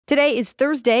Today is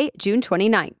Thursday, June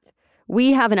 29th.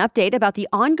 We have an update about the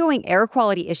ongoing air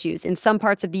quality issues in some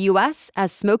parts of the U.S.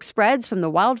 as smoke spreads from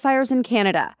the wildfires in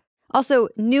Canada. Also,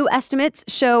 new estimates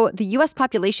show the U.S.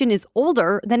 population is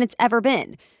older than it's ever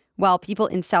been, while people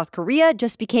in South Korea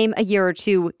just became a year or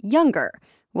two younger.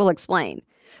 We'll explain.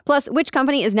 Plus, which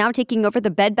company is now taking over the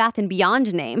Bed Bath &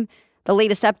 Beyond name, the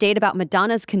latest update about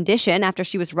Madonna's condition after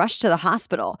she was rushed to the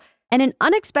hospital, and an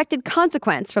unexpected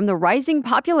consequence from the rising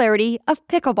popularity of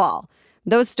pickleball.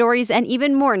 Those stories and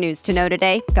even more news to know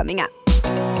today coming up.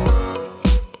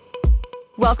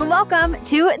 Welcome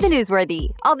to The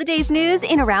Newsworthy. All the day's news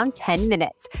in around 10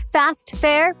 minutes. Fast,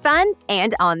 fair, fun,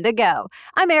 and on the go.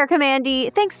 I'm Erica Mandy.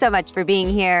 Thanks so much for being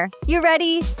here. You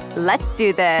ready? Let's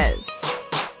do this.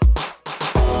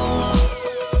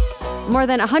 More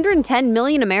than 110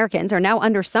 million Americans are now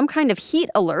under some kind of heat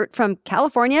alert from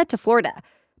California to Florida.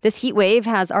 This heat wave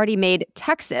has already made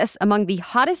Texas among the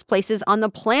hottest places on the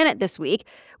planet this week,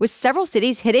 with several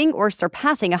cities hitting or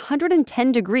surpassing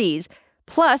 110 degrees,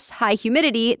 plus high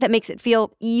humidity that makes it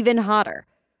feel even hotter.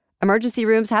 Emergency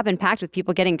rooms have been packed with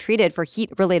people getting treated for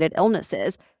heat-related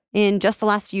illnesses. In just the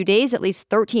last few days, at least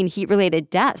 13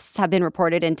 heat-related deaths have been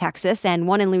reported in Texas and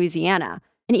one in Louisiana.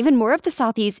 And even more of the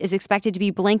Southeast is expected to be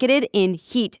blanketed in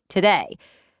heat today.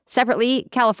 Separately,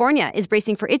 California is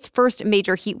bracing for its first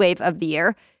major heat wave of the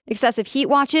year. Excessive heat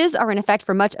watches are in effect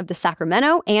for much of the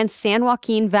Sacramento and San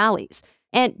Joaquin valleys.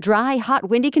 And dry, hot,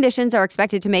 windy conditions are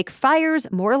expected to make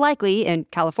fires more likely in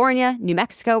California, New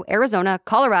Mexico, Arizona,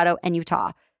 Colorado, and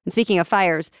Utah. And speaking of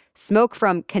fires, smoke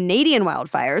from Canadian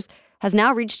wildfires has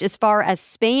now reached as far as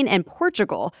Spain and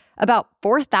Portugal, about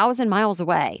 4,000 miles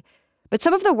away. But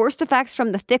some of the worst effects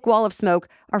from the thick wall of smoke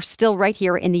are still right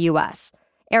here in the U.S.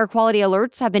 Air quality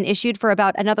alerts have been issued for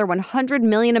about another 100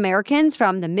 million Americans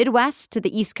from the Midwest to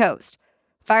the East Coast.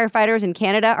 Firefighters in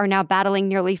Canada are now battling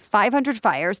nearly 500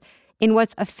 fires in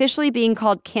what's officially being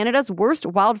called Canada's worst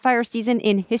wildfire season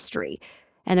in history,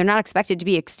 and they're not expected to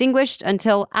be extinguished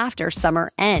until after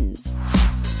summer ends.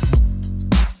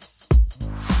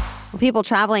 People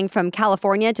traveling from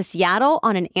California to Seattle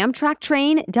on an Amtrak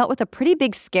train dealt with a pretty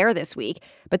big scare this week,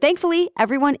 but thankfully,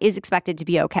 everyone is expected to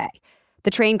be okay. The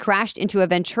train crashed into a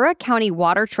Ventura County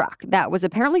water truck that was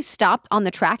apparently stopped on the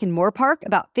track in Moore Park,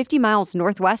 about 50 miles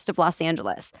northwest of Los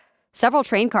Angeles. Several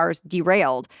train cars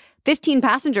derailed. 15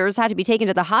 passengers had to be taken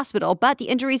to the hospital, but the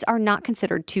injuries are not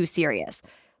considered too serious.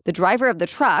 The driver of the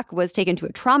truck was taken to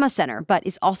a trauma center, but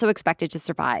is also expected to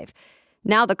survive.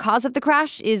 Now the cause of the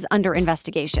crash is under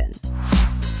investigation.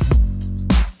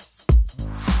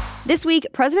 This week,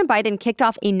 President Biden kicked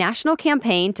off a national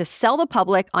campaign to sell the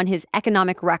public on his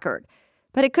economic record.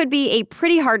 But it could be a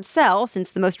pretty hard sell since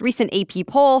the most recent AP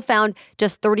poll found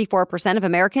just 34% of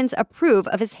Americans approve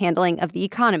of his handling of the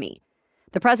economy.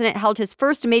 The president held his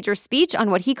first major speech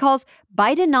on what he calls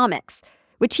Bidenomics,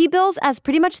 which he bills as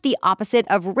pretty much the opposite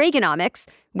of Reaganomics,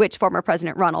 which former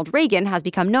President Ronald Reagan has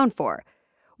become known for.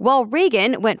 While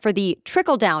Reagan went for the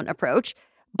trickle-down approach,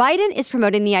 Biden is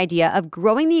promoting the idea of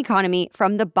growing the economy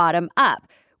from the bottom up,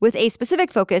 with a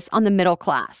specific focus on the middle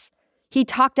class. He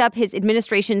talked up his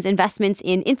administration's investments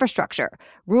in infrastructure,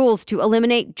 rules to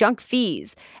eliminate junk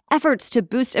fees, efforts to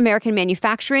boost American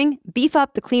manufacturing, beef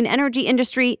up the clean energy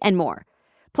industry, and more.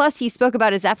 Plus, he spoke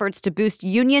about his efforts to boost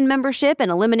union membership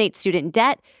and eliminate student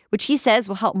debt, which he says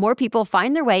will help more people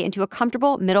find their way into a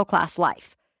comfortable middle-class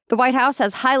life. The White House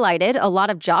has highlighted a lot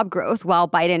of job growth while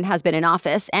Biden has been in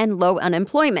office and low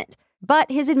unemployment. But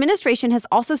his administration has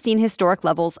also seen historic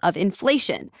levels of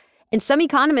inflation. And some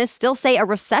economists still say a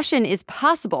recession is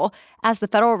possible as the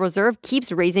Federal Reserve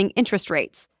keeps raising interest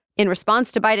rates. In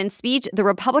response to Biden's speech, the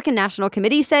Republican National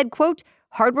Committee said, quote,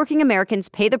 "Hardworking Americans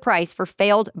pay the price for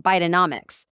failed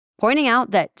Bidenomics," pointing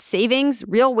out that savings,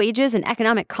 real wages, and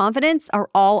economic confidence are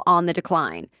all on the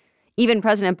decline. Even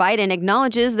President Biden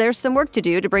acknowledges there's some work to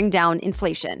do to bring down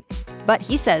inflation. But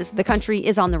he says the country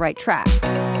is on the right track.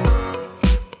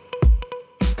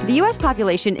 The U.S.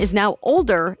 population is now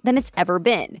older than it's ever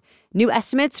been. New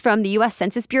estimates from the U.S.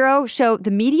 Census Bureau show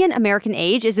the median American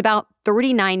age is about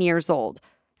 39 years old.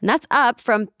 And that's up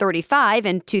from 35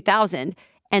 in 2000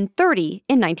 and 30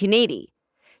 in 1980.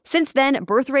 Since then,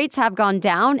 birth rates have gone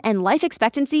down and life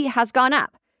expectancy has gone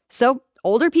up. So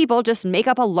older people just make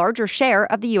up a larger share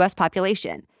of the U.S.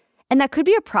 population. And that could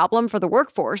be a problem for the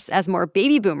workforce as more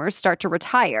baby boomers start to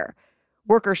retire.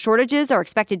 Worker shortages are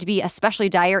expected to be especially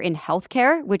dire in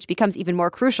healthcare, which becomes even more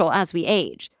crucial as we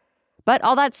age. But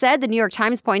all that said, the New York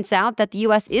Times points out that the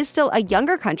U.S. is still a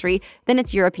younger country than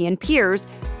its European peers,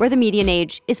 where the median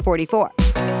age is 44.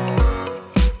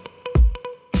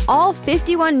 All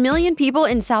 51 million people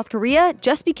in South Korea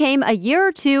just became a year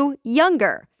or two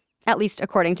younger. at least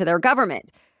according to their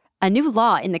government. A new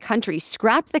law in the country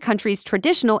scrapped the country's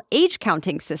traditional age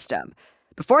counting system.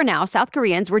 Before now, South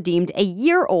Koreans were deemed a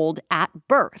year old at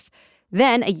birth.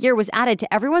 Then a year was added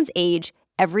to everyone's age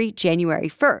every January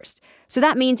 1st. So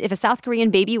that means if a South Korean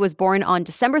baby was born on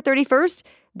December 31st,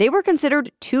 they were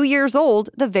considered 2 years old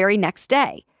the very next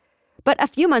day. But a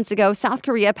few months ago, South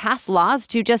Korea passed laws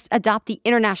to just adopt the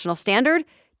international standard,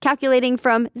 calculating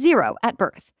from 0 at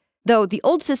birth. Though the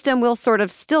old system will sort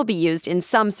of still be used in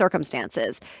some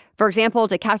circumstances. For example,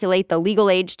 to calculate the legal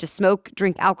age to smoke,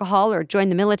 drink alcohol, or join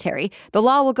the military, the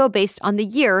law will go based on the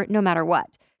year no matter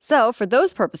what. So, for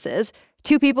those purposes,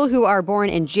 two people who are born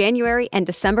in January and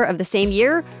December of the same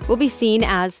year will be seen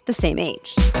as the same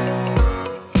age.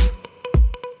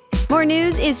 More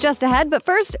news is just ahead, but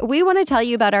first, we want to tell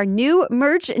you about our new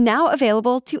merch now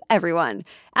available to everyone.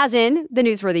 As in, the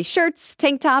newsworthy shirts,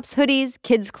 tank tops, hoodies,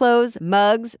 kids' clothes,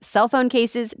 mugs, cell phone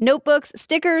cases, notebooks,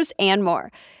 stickers, and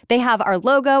more. They have our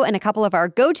logo and a couple of our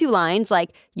go-to lines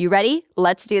like, "You ready?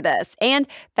 Let's do this," and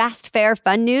 "Fast, fair,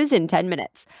 fun news in 10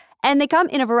 minutes." And they come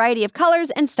in a variety of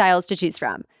colors and styles to choose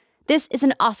from. This is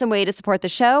an awesome way to support the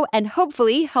show and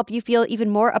hopefully help you feel even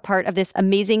more a part of this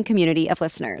amazing community of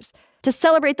listeners. To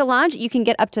celebrate the launch, you can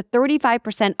get up to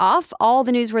 35% off all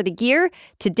the newsworthy gear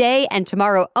today and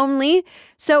tomorrow only.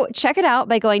 So check it out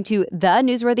by going to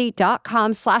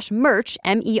thenewsworthy.com/merch, MERCH,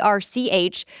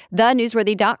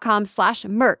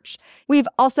 thenewsworthy.com/merch. We've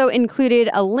also included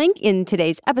a link in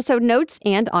today's episode notes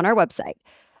and on our website.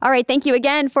 All right, thank you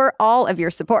again for all of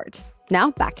your support. Now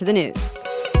back to the news.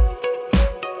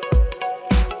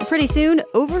 Pretty soon,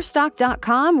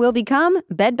 Overstock.com will become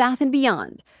Bed Bath &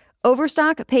 Beyond.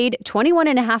 Overstock paid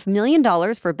 $21.5 million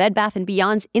for Bed Bath &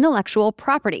 Beyond's intellectual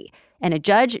property, and a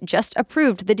judge just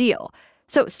approved the deal.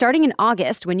 So starting in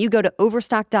August, when you go to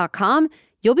Overstock.com,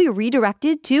 you'll be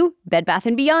redirected to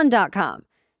BedBathAndBeyond.com.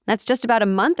 That's just about a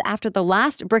month after the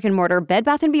last brick-and-mortar Bed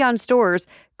Bath & Beyond stores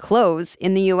close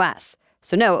in the U.S.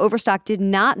 So no, Overstock did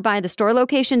not buy the store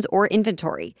locations or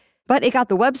inventory, but it got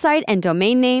the website and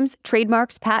domain names,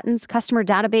 trademarks, patents, customer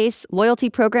database,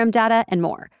 loyalty program data, and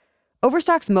more.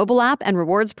 Overstock's mobile app and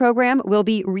rewards program will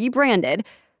be rebranded,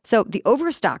 so the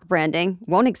Overstock branding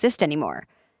won't exist anymore.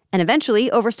 And eventually,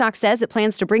 Overstock says it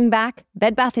plans to bring back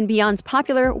Bed Bath & Beyond's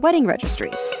popular wedding registry.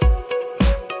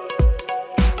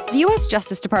 The U.S.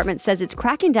 Justice Department says it's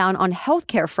cracking down on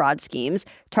healthcare fraud schemes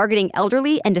targeting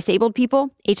elderly and disabled people,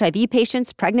 HIV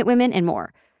patients, pregnant women, and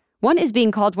more. One is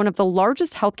being called one of the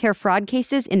largest healthcare fraud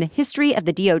cases in the history of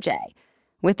the DOJ.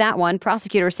 With that one,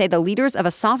 prosecutors say the leaders of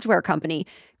a software company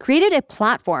created a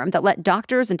platform that let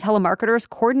doctors and telemarketers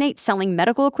coordinate selling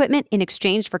medical equipment in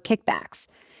exchange for kickbacks.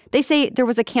 They say there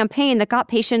was a campaign that got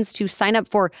patients to sign up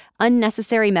for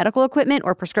unnecessary medical equipment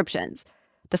or prescriptions.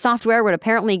 The software would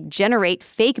apparently generate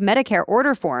fake Medicare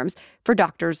order forms for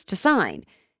doctors to sign.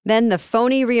 Then the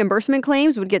phony reimbursement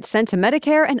claims would get sent to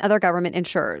Medicare and other government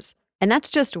insurers. And that's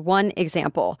just one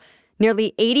example.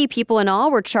 Nearly 80 people in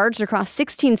all were charged across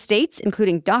 16 states,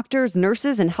 including doctors,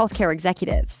 nurses, and healthcare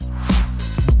executives.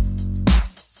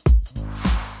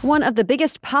 One of the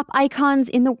biggest pop icons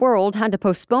in the world had to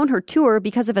postpone her tour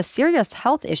because of a serious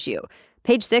health issue.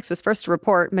 Page Six was first to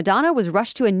report Madonna was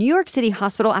rushed to a New York City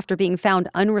hospital after being found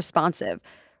unresponsive.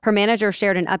 Her manager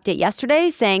shared an update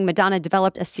yesterday saying Madonna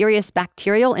developed a serious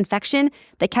bacterial infection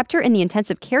that kept her in the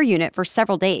intensive care unit for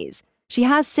several days. She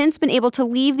has since been able to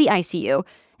leave the ICU,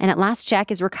 and at last check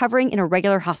is recovering in a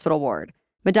regular hospital ward.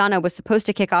 Madonna was supposed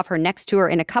to kick off her next tour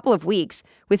in a couple of weeks,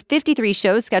 with 53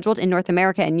 shows scheduled in North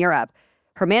America and Europe.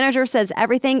 Her manager says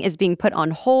everything is being put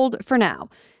on hold for now,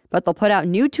 but they'll put out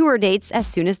new tour dates as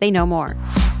soon as they know more.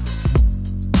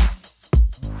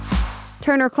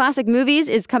 Turner Classic Movies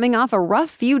is coming off a rough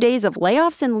few days of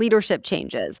layoffs and leadership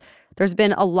changes. There's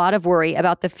been a lot of worry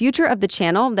about the future of the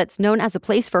channel that's known as a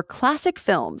place for classic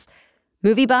films.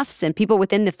 Movie buffs and people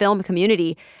within the film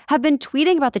community have been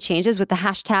tweeting about the changes with the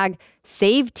hashtag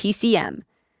 #SaveTCM.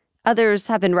 Others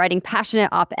have been writing passionate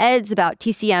op-eds about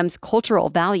TCM's cultural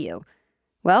value.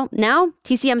 Well, now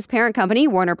TCM's parent company,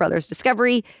 Warner Bros.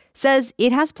 Discovery, says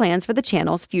it has plans for the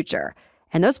channel's future.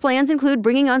 And those plans include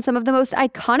bringing on some of the most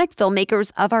iconic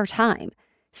filmmakers of our time.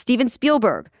 Steven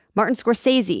Spielberg, Martin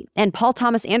Scorsese, and Paul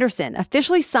Thomas Anderson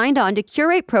officially signed on to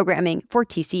curate programming for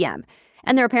TCM.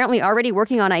 And they're apparently already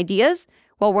working on ideas,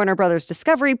 while Warner Bros.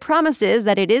 Discovery promises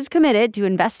that it is committed to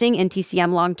investing in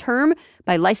TCM long-term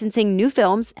by licensing new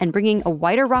films and bringing a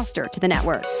wider roster to the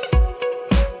network.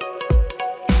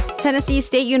 Tennessee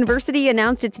State University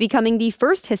announced it's becoming the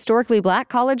first historically black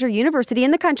college or university in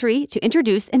the country to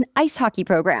introduce an ice hockey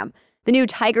program. The new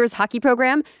Tigers hockey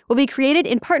program will be created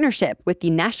in partnership with the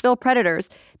Nashville Predators,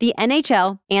 the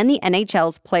NHL, and the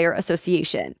NHL's Player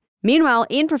Association. Meanwhile,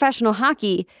 in professional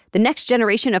hockey, the next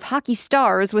generation of hockey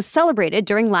stars was celebrated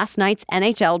during last night's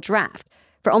NHL draft.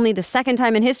 For only the second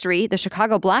time in history, the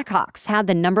Chicago Blackhawks had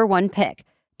the number 1 pick.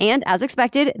 And as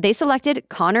expected, they selected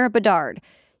Connor Bedard.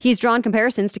 He's drawn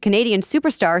comparisons to Canadian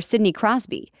superstar Sidney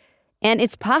Crosby. And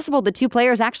it's possible the two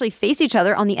players actually face each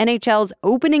other on the NHL's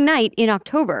opening night in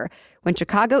October, when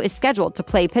Chicago is scheduled to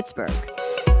play Pittsburgh.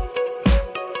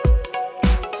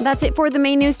 That's it for the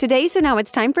main news today, so now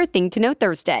it's time for Thing to Know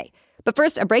Thursday. But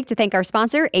first, a break to thank our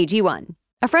sponsor, AG1.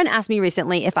 A friend asked me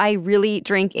recently if I really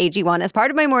drink AG1 as part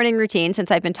of my morning routine,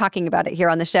 since I've been talking about it here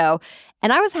on the show.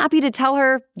 And I was happy to tell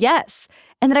her yes,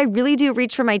 and that I really do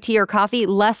reach for my tea or coffee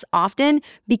less often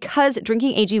because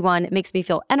drinking AG1 makes me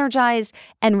feel energized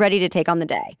and ready to take on the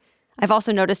day. I've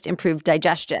also noticed improved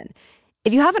digestion.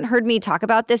 If you haven't heard me talk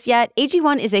about this yet,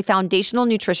 AG1 is a foundational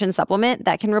nutrition supplement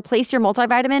that can replace your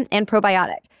multivitamin and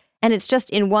probiotic. And it's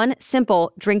just in one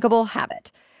simple, drinkable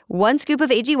habit. 1 scoop of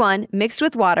AG1 mixed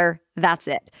with water, that's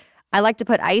it. I like to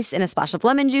put ice and a splash of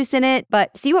lemon juice in it,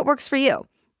 but see what works for you.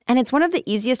 And it's one of the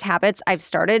easiest habits I've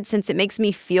started since it makes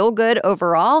me feel good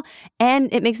overall,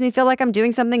 and it makes me feel like I'm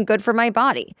doing something good for my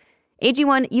body.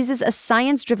 AG1 uses a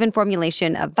science-driven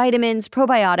formulation of vitamins,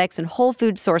 probiotics, and whole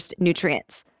food-sourced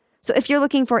nutrients. So if you're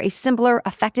looking for a simpler,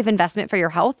 effective investment for your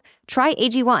health, try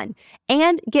AG1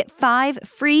 and get 5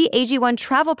 free AG1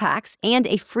 travel packs and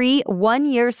a free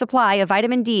 1-year supply of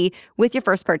vitamin D with your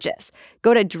first purchase.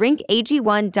 Go to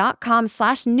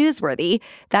drinkag1.com/newsworthy.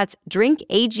 That's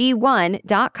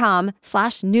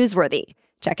drinkag1.com/newsworthy.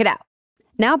 Check it out.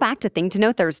 Now back to Thing to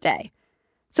Know Thursday.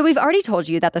 So we've already told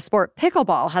you that the sport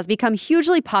pickleball has become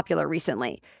hugely popular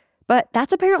recently, but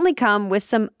that's apparently come with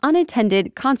some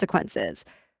unintended consequences.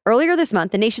 Earlier this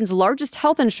month, the nation's largest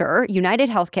health insurer,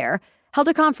 United Healthcare, held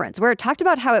a conference where it talked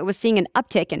about how it was seeing an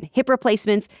uptick in hip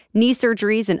replacements, knee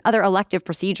surgeries, and other elective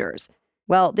procedures.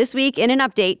 Well, this week, in an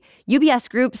update, UBS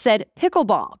Group said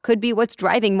pickleball could be what's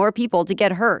driving more people to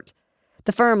get hurt.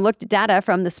 The firm looked at data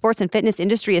from the Sports and Fitness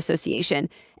Industry Association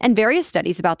and various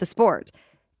studies about the sport.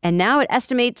 And now it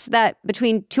estimates that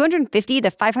between $250 to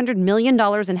 $500 million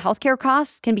in healthcare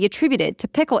costs can be attributed to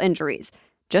pickle injuries,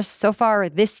 just so far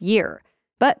this year.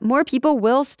 But more people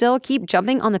will still keep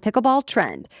jumping on the pickleball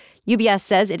trend. UBS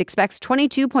says it expects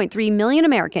 22.3 million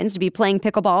Americans to be playing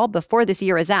pickleball before this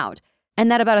year is out, and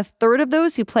that about a third of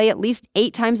those who play at least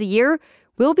 8 times a year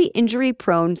will be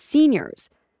injury-prone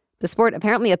seniors. The sport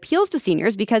apparently appeals to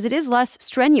seniors because it is less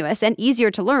strenuous and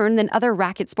easier to learn than other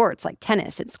racket sports like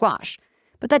tennis and squash.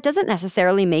 But that doesn't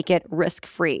necessarily make it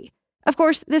risk-free. Of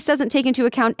course, this doesn't take into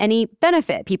account any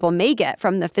benefit people may get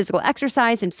from the physical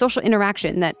exercise and social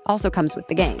interaction that also comes with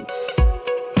the game.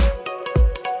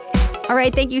 All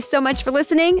right, thank you so much for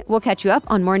listening. We'll catch you up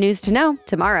on more news to know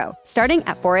tomorrow, starting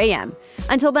at 4 a.m.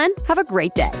 Until then, have a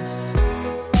great day.